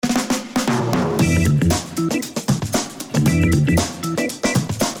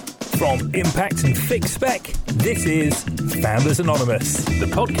impact and fix spec? This is Founders Anonymous, the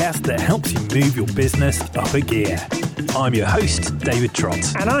podcast that helps you move your business up a gear. I'm your host, David Trott.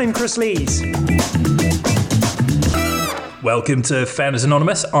 And I'm Chris Lees. Welcome to Founders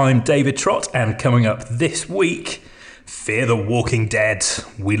Anonymous. I'm David Trott, and coming up this week, Fear the Walking Dead.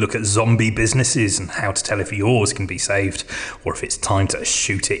 We look at zombie businesses and how to tell if yours can be saved or if it's time to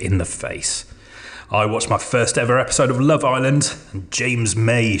shoot it in the face. I watched my first ever episode of Love Island, and James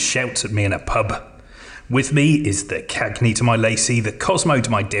May shouts at me in a pub. With me is the Cagney to my Lacey, the Cosmo to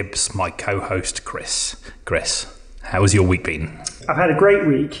my Dibs, my co-host Chris. Chris, how has your week been? I've had a great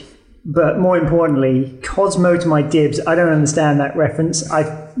week, but more importantly, Cosmo to my Dibs. I don't understand that reference.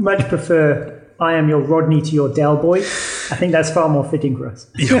 I much prefer I am your Rodney to your Del Boy. I think that's far more fitting for us.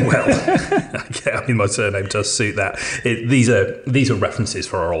 Yeah, well, yeah, I mean, my surname does suit that. These are references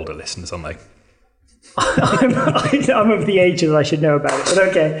for our older listeners, aren't they? I'm of the age that I should know about it, but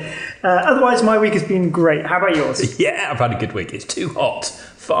okay. Otherwise, my week has been great. How about yours? Yeah, I've had a good week. It's too hot,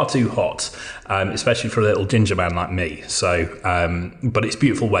 far too hot, especially for a little ginger man like me. So, but it's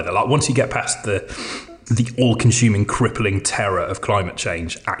beautiful weather. Like once you get past the all-consuming, crippling terror of climate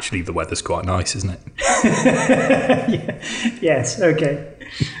change, actually the weather's quite nice, isn't it? Yeah. Yes, okay.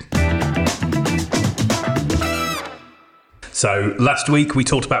 So last week we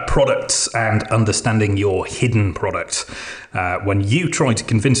talked about products and understanding your hidden product. When you tried to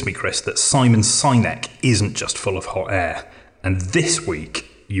convince me, Chris, that Simon Sinek isn't just full of hot air. And this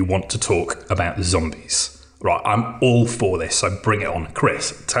week you want to talk about zombies. Right, I'm all for this, so bring it on.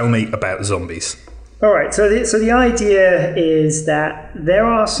 Chris, tell me about zombies. All right, so the idea is that there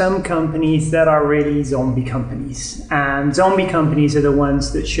are some companies that are really zombie companies. And zombie companies are the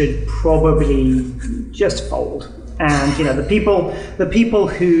ones that should probably just fold. And the people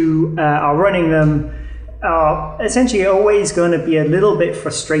who are running them are essentially always going to be a little bit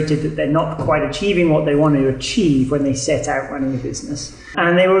frustrated that they're not quite achieving what they want to achieve when they set out running a business.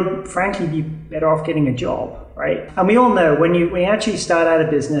 And they would frankly be better off getting a job, right? And we all know when you actually start out a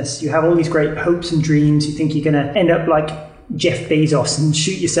business, you have all these great hopes and dreams. You think you're going to end up like Jeff Bezos and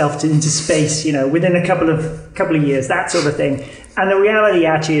shoot yourself into space, within a couple of years, that sort of thing. And the reality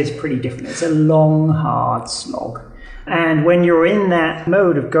actually is pretty different. It's a long, hard slog. And when you're in that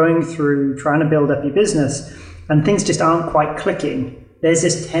mode of going through trying to build up your business and things just aren't quite clicking, there's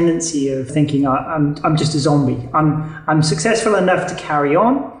this tendency of thinking, I'm just a zombie. I'm successful enough to carry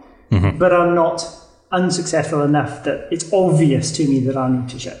on, but I'm not unsuccessful enough that it's obvious to me that I need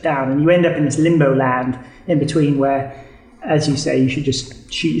to shut down. And you end up in this limbo land in between where, as you say, you should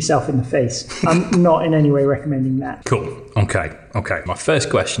just shoot yourself in the face. I'm not in any way recommending that. Cool. Okay. My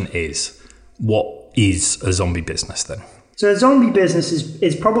first question is, what is a zombie business then? So a zombie business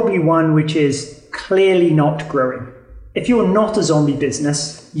is probably one which is clearly not growing. If you're not a zombie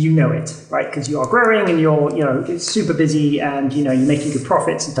business, you know it, right? Because you are growing and you're super busy and you're making good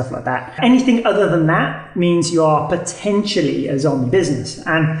profits and stuff like that. Anything other than that means you are potentially a zombie business.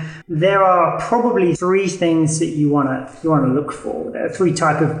 And there are probably three things that you want to look for. There are three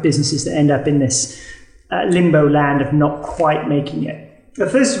types of businesses that end up in this limbo land of not quite making it. The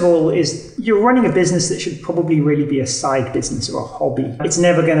first of all is you're running a business that should probably really be a side business or a hobby. It's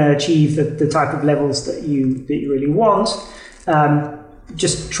never going to achieve the type of levels that you really want.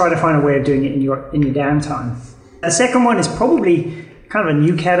 Just try to find a way of doing it in your downtime. The second one is probably kind of a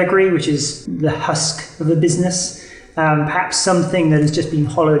new category, which is the husk of the business. Perhaps something that has just been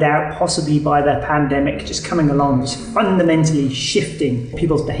hollowed out, possibly by the pandemic, just coming along, just fundamentally shifting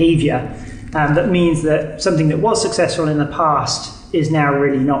people's behavior. That means that something that was successful in the past is now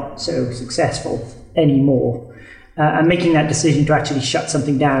really not so successful anymore. And making that decision to actually shut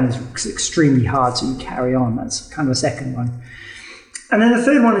something down is extremely hard, so you carry on. That's kind of a second one. And then the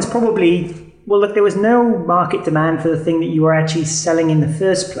third one is probably, well, look, there was no market demand for the thing that you were actually selling in the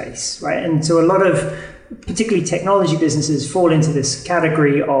first place, right? And so a lot of, particularly technology businesses, fall into this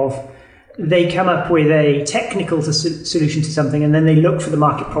category of they come up with a technical solution to something and then they look for the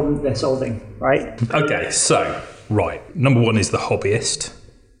market problem that they're solving, right? Okay, so... Right. Number one is the hobbyist.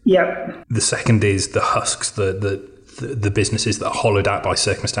 Yep. The second is the husks, the businesses that are hollowed out by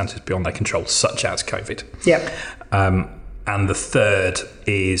circumstances beyond their control, such as COVID. Yep. And the third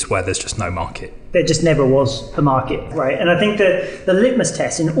is where there's just no market. There just never was a market, right? And I think that the litmus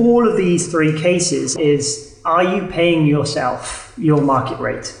test in all of these three cases is, are you paying yourself your market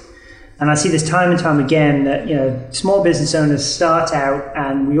rate? And I see this time and time again that, small business owners start out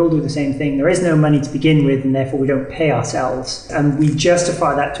and we all do the same thing. There is no money to begin with and therefore we don't pay ourselves. And we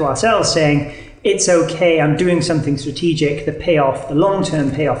justify that to ourselves saying, it's okay, I'm doing something strategic. The payoff, the long-term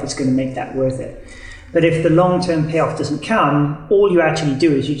payoff is going to make that worth it. But if the long-term payoff doesn't come, all you actually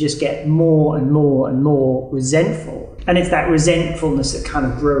do is you just get more and more and more resentful. And it's that resentfulness that kind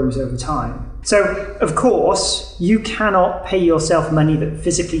of grows over time. So, of course, you cannot pay yourself money that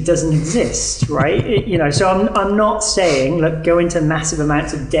physically doesn't exist, right? So I'm not saying, look, go into massive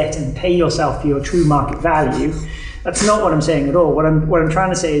amounts of debt and pay yourself for your true market value. That's not what I'm saying at all. What I'm trying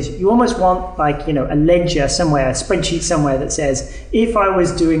to say is you almost want a ledger somewhere, a spreadsheet somewhere that says, if I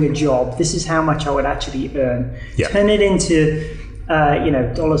was doing a job, this is how much I would actually earn. Yeah. Turn it into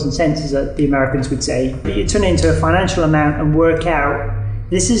dollars and cents, as the Americans would say. You turn it into a financial amount and work out,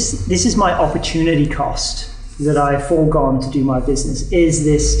 this is my opportunity cost that I've foregone to do my business. Is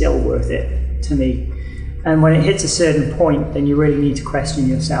this still worth it to me? And when it hits a certain point, then you really need to question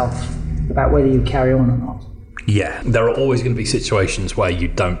yourself about whether you carry on or not. Yeah, there are always going to be situations where you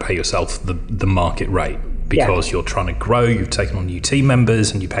don't pay yourself the market rate because you're trying to grow, you've taken on new team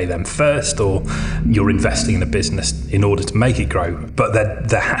members and you pay them first, or you're investing in a business in order to make it grow. But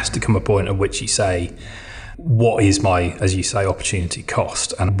there has to come a point at which you say, what is my, as you say, opportunity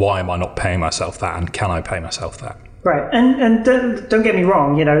cost, and why am I not paying myself that, and can I pay myself that? Right, and don't get me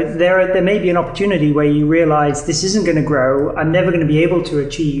wrong. There may be an opportunity where you realize this isn't going to grow. I'm never going to be able to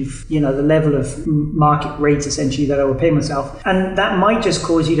achieve, the level of market rate essentially that I will pay myself, and that might just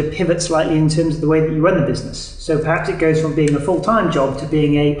cause you to pivot slightly in terms of the way that you run the business. So perhaps it goes from being a full-time job to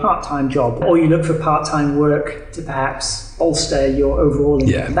being a part-time job, or you look for part-time work to perhaps bolster your overall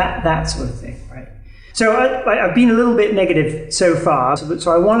income. That sort of thing. So I've been a little bit negative so far,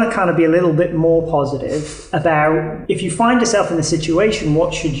 so I want to kind of be a little bit more positive about, if you find yourself in a situation,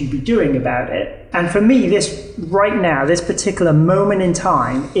 what should you be doing about it? And for me, this particular moment in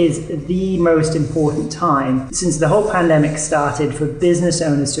time is the most important time since the whole pandemic started for business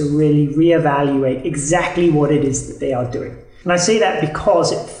owners to really reevaluate exactly what it is that they are doing. And I say that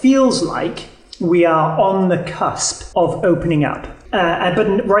because it feels like we are on the cusp of opening up.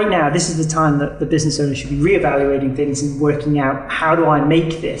 But right now, this is the time that the business owner should be reevaluating things and working out, how do I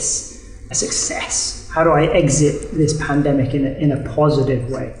make this a success? How do I exit this pandemic in a positive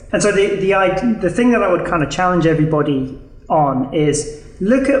way? And so the thing that I would kind of challenge everybody on is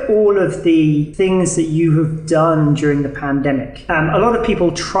look at all of the things that you have done during the pandemic. A lot of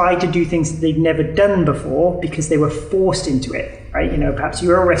people try to do things that they've never done before because they were forced into it. Right? Perhaps you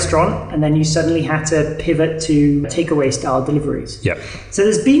were a restaurant and then you suddenly had to pivot to takeaway style deliveries. Yep. So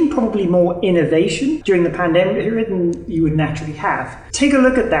there's been probably more innovation during the pandemic period than you would naturally have. Take a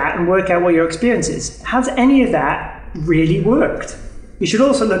look at that and work out what your experience is. Has any of that really worked? You should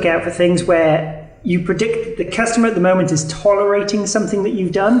also look out for things where you predict the customer at the moment is tolerating something that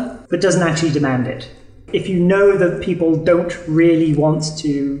you've done, but doesn't actually demand it. If you know that people don't really want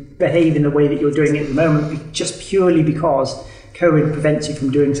to behave in the way that you're doing it at the moment, just purely because COVID prevents you from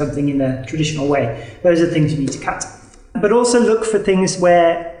doing something in a traditional way, those are things you need to cut. But also look for things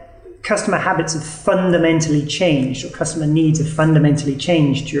where customer habits have fundamentally changed, or customer needs have fundamentally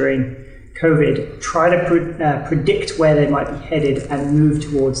changed during COVID. Try to predict where they might be headed and move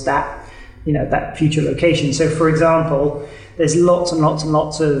towards that, that future location. So, for example, there's lots and lots and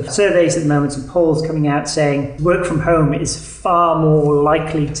lots of surveys at the moment and polls coming out saying work from home is far more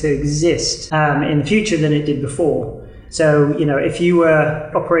likely to exist in the future than it did before. So, if you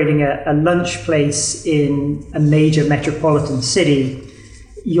were operating a lunch place in a major metropolitan city,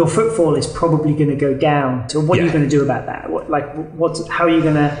 your footfall is probably going to go down. So what are you going to do about that? How are you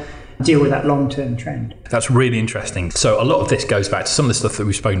going to deal with that long-term trend? That's really interesting. So a lot of this goes back to some of the stuff that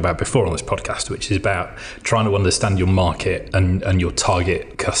we've spoken about before on this podcast, which is about trying to understand your market and your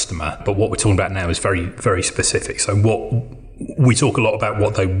target customer. But what we're talking about now is very, very specific. So we talk a lot about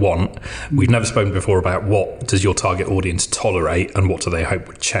what they want. We've never spoken before about what does your target audience tolerate and what do they hope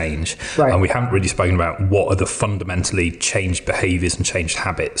would change. Right. And we haven't really spoken about what are the fundamentally changed behaviours and changed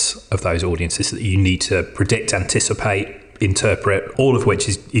habits of those audiences that you need to predict, anticipate, interpret, all of which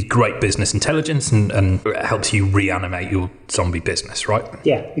is great business intelligence and helps you reanimate your zombie business, right?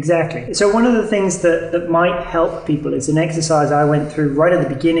 Yeah, exactly. So one of the things that might help people is an exercise I went through right at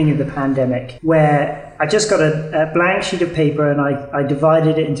the beginning of the pandemic, where I just got a blank sheet of paper and I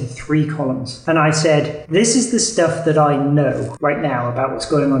divided it into 3 columns. And I said, this is the stuff that I know right now about what's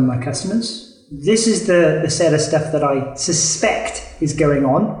going on in my customers. This is the set of stuff that I suspect is going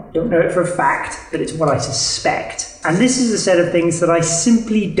on. Don't know it for a fact, but it's what I suspect. And this is a set of things that I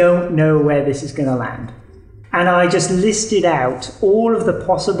simply don't know where this is going to land. And I just listed out all of the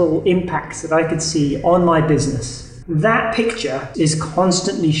possible impacts that I could see on my business. That picture is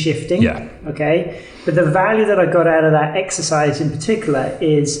constantly shifting. Yeah. Okay. But the value that I got out of that exercise in particular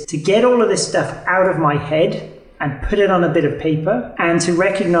is to get all of this stuff out of my head and put it on a bit of paper, and to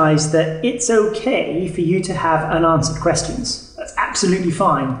recognize that it's okay for you to have unanswered questions. That's absolutely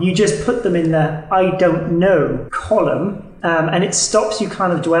fine. You just put them in the I don't know column, and it stops you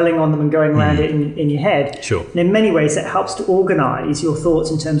kind of dwelling on them and going around it in your head. Sure. And in many ways, that helps to organize your thoughts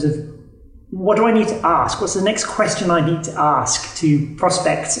in terms of what do I need to ask? What's the next question I need to ask to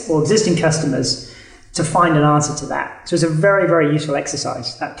prospects or existing customers to find an answer to that? So it's a very, very useful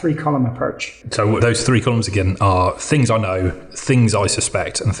exercise, that 3-column approach. So those 3 columns again are things I know, things I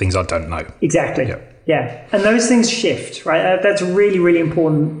suspect, and things I don't know. Exactly. Yep. Yeah. And those things shift, right? That's a really, really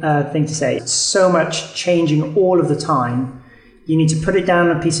important thing to say. It's so much changing all of the time. You need to put it down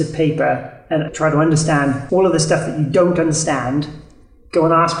on a piece of paper and try to understand all of the stuff that you don't understand. Go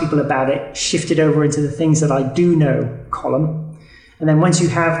and ask people about it, shift it over into the things that I do know column. And then once you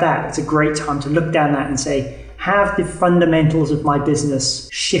have that, it's a great time to look down that and say, have the fundamentals of my business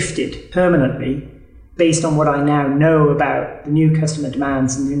shifted permanently based on what I now know about the new customer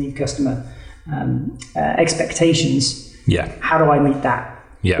demands and the new customer expectations? Yeah. How do I meet that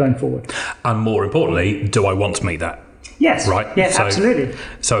going forward? And more importantly, do I want to meet that? Yes. Right. Yes, absolutely.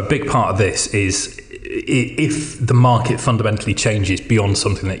 So a big part of this is if the market fundamentally changes beyond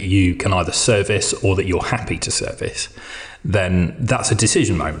something that you can either service or that you're happy to service, then that's a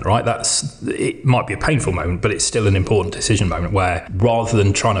decision moment, right? It might be a painful moment, but it's still an important decision moment where rather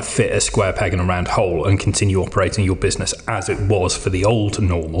than trying to fit a square peg in a round hole and continue operating your business as it was for the old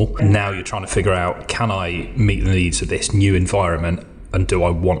normal, now you're trying to figure out, can I meet the needs of this new environment? And do I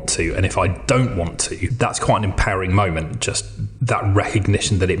want to? And if I don't want to, that's quite an empowering moment, just that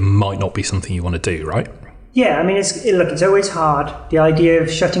recognition that it might not be something you want to do, right? Yeah, I mean, it's always hard, the idea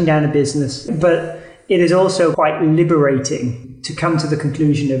of shutting down a business, but it is also quite liberating to come to the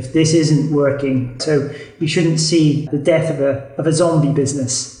conclusion of this isn't working. So you shouldn't see the death of a zombie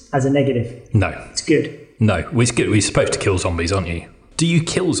business as a negative. No. It's good. No, it's good. We're supposed to kill zombies, aren't you? Do you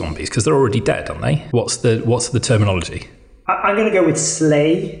kill zombies? Because they're already dead, aren't they? What's the terminology? I'm going to go with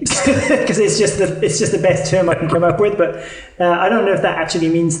slay because it's just the best term I can come up with. But I don't know if that actually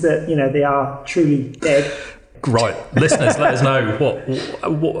means that they are truly dead. Right, listeners, let us know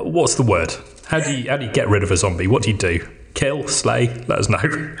what's the word. How do you get rid of a zombie? What do you do? Kill, slay? Let us know.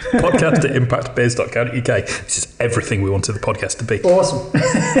 Podcast at impactbiz.co.uk. This is everything we wanted the podcast to be. Awesome.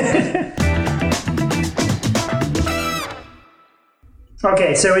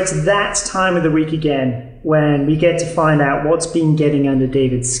 Okay, so it's that time of the week again when we get to find out what's been getting under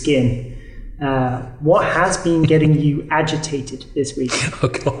David's skin. What has been getting you agitated this week? Oh,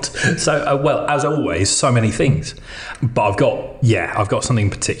 God. So, well, as always, so many things. But I've got something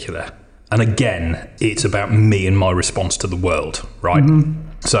in particular. And again, it's about me and my response to the world, right?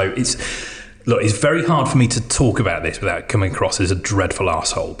 Mm-hmm. So it's very hard for me to talk about this without coming across as a dreadful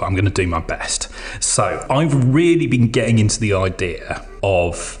arsehole, but I'm going to do my best. So I've really been getting into the idea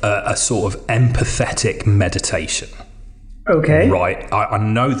of a sort of empathetic meditation. Okay. Right. I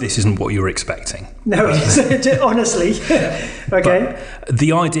know this isn't what you were expecting. No, honestly. Okay. But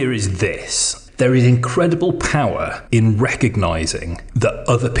the idea is this. There is incredible power in recognizing that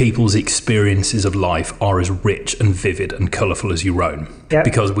other people's experiences of life are as rich and vivid and colourful as your own. Yep.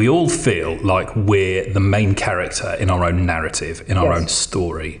 Because we all feel like we're the main character in our own narrative, in our own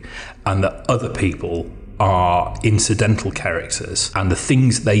story, and that other people are incidental characters, and the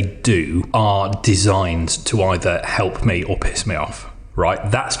things they do are designed to either help me or piss me off.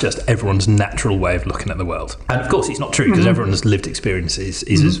 Right, that's just everyone's natural way of looking at the world. And of course it's not true, because everyone's lived experience is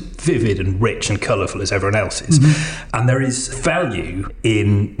as vivid and rich and colourful as everyone else's. And there is value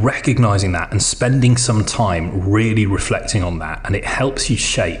in recognising that and spending some time really reflecting on that, and it helps you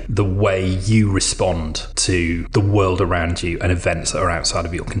shape the way you respond to the world around you and events that are outside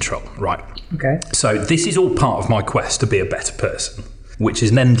of your control. Right. Okay. So this is all part of my quest to be a better person, which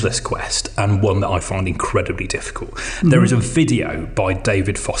is an endless quest and one that I find incredibly difficult. There is a video by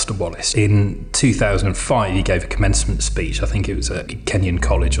David Foster Wallace. In 2005, he gave a commencement speech. I think it was at Kenyon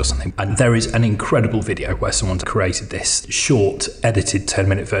College or something. And there is an incredible video where someone's created this short, edited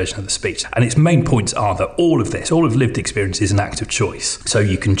 10-minute version of the speech. And its main points are that all of lived experience is an act of choice. So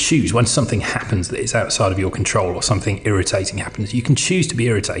you can choose when something happens that is outside of your control or something irritating happens, you can choose to be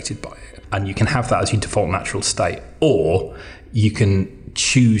irritated by it. And you can have that as your default natural state. Or you can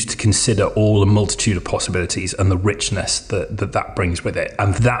choose to consider all the multitude of possibilities and the richness that brings with it.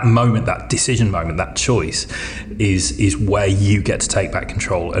 And that moment, that decision moment, that choice is where you get to take back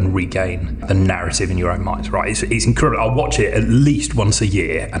control and regain the narrative in your own mind, right? It's incredible. I watch it at least once a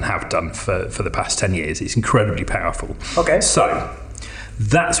year and have done for the past 10 years. It's incredibly powerful. Okay. So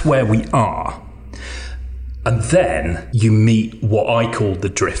that's where we are. And then you meet what I call the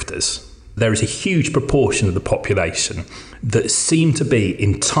drifters. there is a huge proportion of the population that seem to be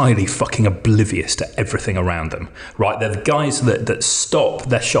entirely fucking oblivious to everything around them, right? They're the guys that stop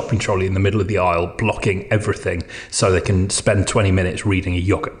their shopping trolley in the middle of the aisle, blocking everything so they can spend 20 minutes reading a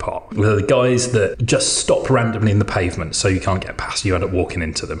yogurt pot. They're the guys that just stop randomly in the pavement so you can't get past, you end up walking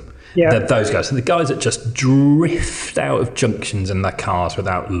into them. Yeah. They're those guys. And the guys that just drift out of junctions in their cars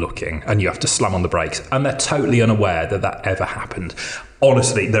without looking, and you have to slam on the brakes, and they're totally unaware that ever happened.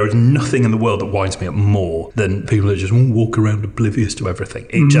 Honestly, there is nothing in the world that winds me up more than people that just walk around oblivious to everything.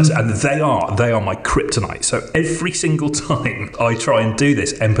 And they are my kryptonite. So every single time I try and do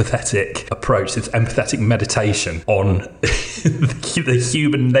this empathetic approach, this empathetic meditation on the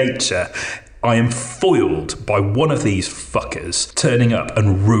human nature, I am foiled by one of these fuckers turning up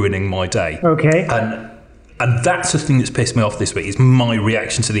and ruining my day. Okay. And that's the thing that's pissed me off this week, is my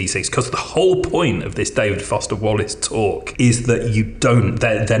reaction to these things. Because the whole point of this David Foster Wallace talk is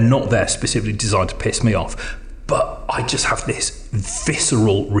that they're not there specifically designed to piss me off. But I just have this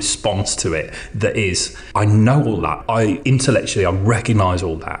visceral response to it that is, I know all that. Intellectually, I recognise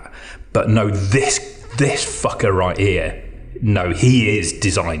all that. But no, this fucker right here, no, he is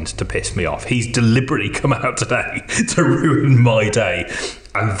designed to piss me off. He's deliberately come out today to ruin my day.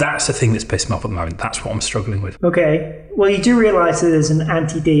 And that's the thing that's pissed me off at the moment. That's what I'm struggling with. Okay. Well, you do realise that there's an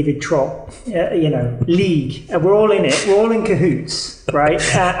anti-David Trott, league. And we're all in it. We're all in cahoots, right?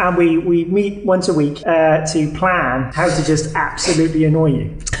 And we meet once a week to plan how to just absolutely annoy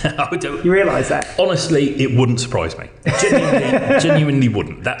you. You realise that? Honestly, it wouldn't surprise me. Genuinely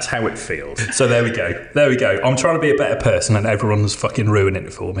wouldn't. That's how it feels. So there we go. I'm trying to be a better person and everyone's fucking ruining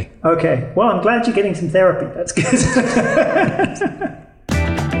it for me. Okay. Well, I'm glad you're getting some therapy. That's good.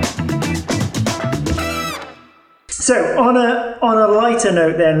 So on a lighter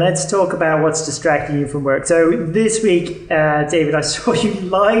note then, let's talk about what's distracting you from work. So this week, David, I saw you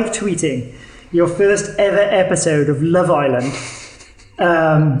live tweeting your first ever episode of Love Island.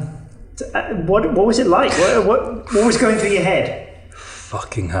 What was it like? What was going through your head?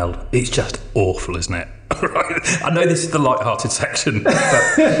 Fucking hell. It's just awful, isn't it? Right. I know this is the light-hearted section, but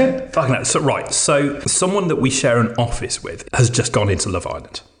fucking hell. So someone that we share an office with has just gone into Love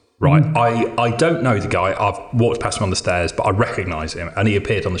Island. Right, I don't know the guy. I've walked past him on the stairs, but I recognise him, and he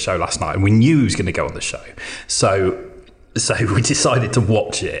appeared on the show last night, and we knew he was going to go on the show. So we decided to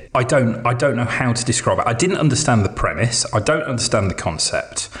watch it. I don't know how to describe it. I didn't understand the premise. I don't understand the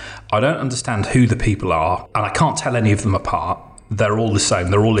concept. I don't understand who the people are, and I can't tell any of them apart. They're all the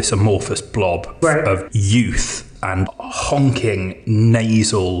same. They're all this amorphous blob of youth and honking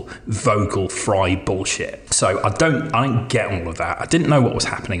nasal vocal fry bullshit. So I don't get all of that. I didn't know what was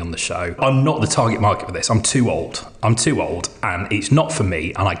happening on the show. I'm not the target market for this. I'm too old, and it's not for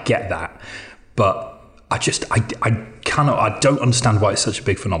me, and I get that. But I don't understand why it's such a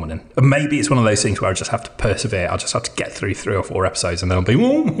big phenomenon. And maybe it's one of those things where I just have to persevere. I just have to get through 3 or 4 episodes, and then I'll be,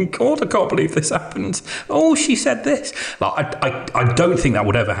 oh my God, I can't believe this happened. Oh, she said this. Like, I don't think that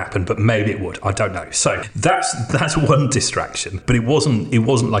would ever happen, but maybe it would. I don't know. So that's one distraction, but it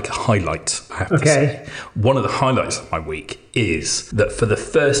wasn't like a highlight, I have to say. One of the highlights of my week is that for the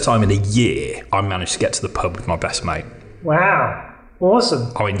first time in a year, I managed to get to the pub with my best mate. Wow.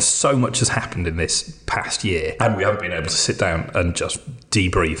 Awesome. I mean, so much has happened in this past year, and we haven't been able to sit down and just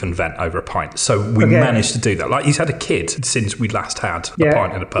debrief and vent over a pint. So we managed to do that. Like, he's had a kid since we last had a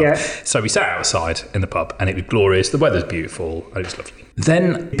pint in a pub. Yeah. So we sat outside in the pub, and it was glorious. The weather's beautiful, and it was lovely.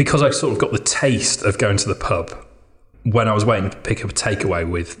 Then, because I sort of got the taste of going to the pub, when I was waiting to pick up a takeaway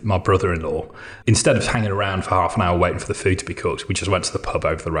with my brother-in-law, instead of hanging around for half an hour waiting for the food to be cooked, we just went to the pub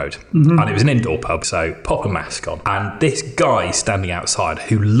over the road. Mm-hmm. And it was an indoor pub, so pop a mask on. And this guy standing outside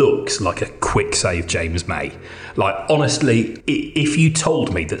who looks like a quick save James May. Like, honestly, if you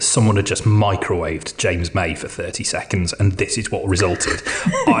told me that someone had just microwaved James May for 30 seconds and this is what resulted,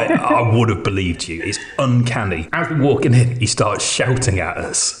 I would have believed you. It's uncanny. As we're walking in, he starts shouting at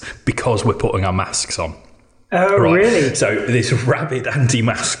us because we're putting our masks on. Oh, right. Really? So this rabid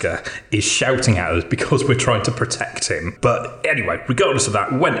anti-masker is shouting at us because we're trying to protect him. But anyway, regardless of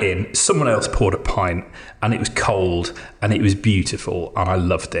that, went in, someone else poured a pint, and it was cold, and it was beautiful, and I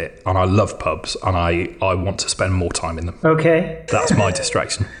loved it. And I love pubs, and I want to spend more time in them. Okay. That's my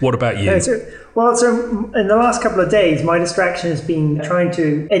distraction. What about you? So in the last couple of days, my distraction has been trying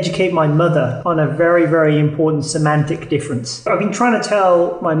to educate my mother on a very, very important semantic difference. I've been trying to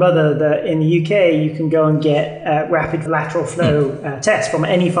tell my mother that in the UK, you can go and get rapid lateral flow tests from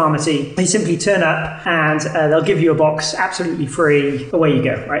any pharmacy. You simply turn up and they'll give you a box absolutely free. Away you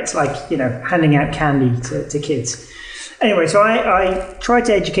go, right? It's like, handing out candy to kids. Anyway, so I tried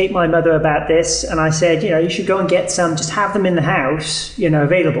to educate my mother about this, and I said, you should go and get some, just have them in the house,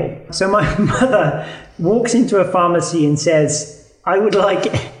 available. So my mother walks into a pharmacy and says, I would like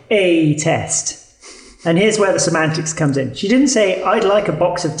a test. And here's where the semantics comes in. She didn't say, I'd like a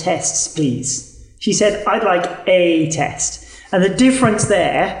box of tests, please. She said, I'd like a test. And the difference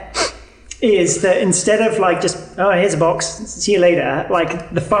there is that instead of like just, here's a box, see you later,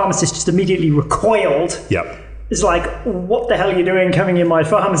 like the pharmacist just immediately recoiled. Yep. It's like, what the hell are you doing coming in my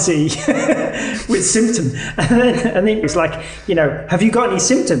pharmacy with symptoms? And then it's like, have you got any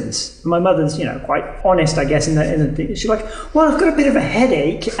symptoms? And my mother's, quite honest, I guess, in the thing. She's like, well, I've got a bit of a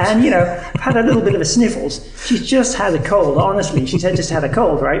headache and, I've had a little bit of a sniffles. She's just had a cold, honestly. She's just had a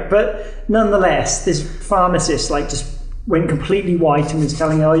cold, right? But nonetheless, this pharmacist, like, just went completely white and was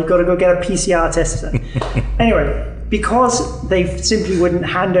telling her, you've got to go get a PCR test. Anyway, because they simply wouldn't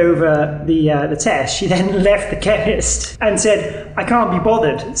hand over the test, she then left the chemist and said, I can't be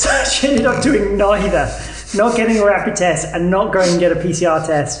bothered. So she ended up doing neither, not getting a rapid test and not going and get a PCR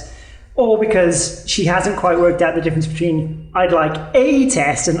test, all because she hasn't quite worked out the difference between I'd like a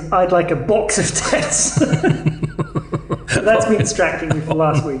test and I'd like a box of tests. So that's been distracting me for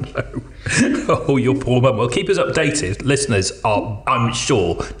last week. No. Oh, your poor mum. Well, keep us updated. Listeners are, I'm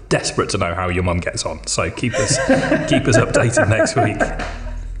sure, desperate to know how your mum gets on. So keep us updated next week.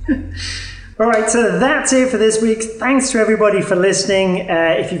 All right, so that's it for this week. Thanks to everybody for listening.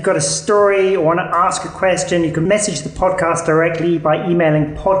 If you've got a story or want to ask a question, you can message the podcast directly by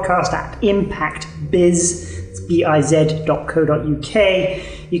emailing podcast@impactbiz. biz.co.uk.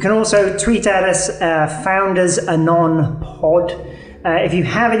 You can also tweet at us, FoundersAnonPod. If you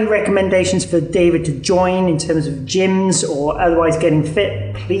have any recommendations for David to join in terms of gyms or otherwise getting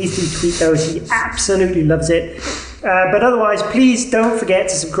fit, please do tweet those. He absolutely loves it. But otherwise, please don't forget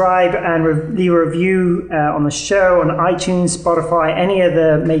to subscribe and leave a review on the show on iTunes, Spotify, any of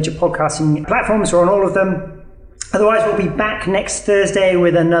the major podcasting platforms, or on all of them. Otherwise, we'll be back next Thursday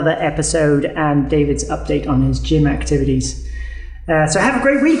with another episode and David's update on his gym activities. So have a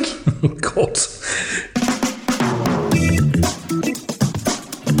great week. God.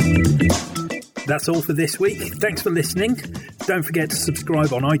 That's all for this week. Thanks for listening. Don't forget to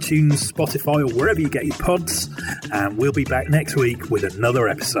subscribe on iTunes, Spotify, or wherever you get your pods. And we'll be back next week with another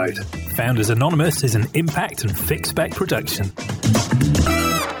episode. Founders Anonymous is an Impact and Fix Spec production.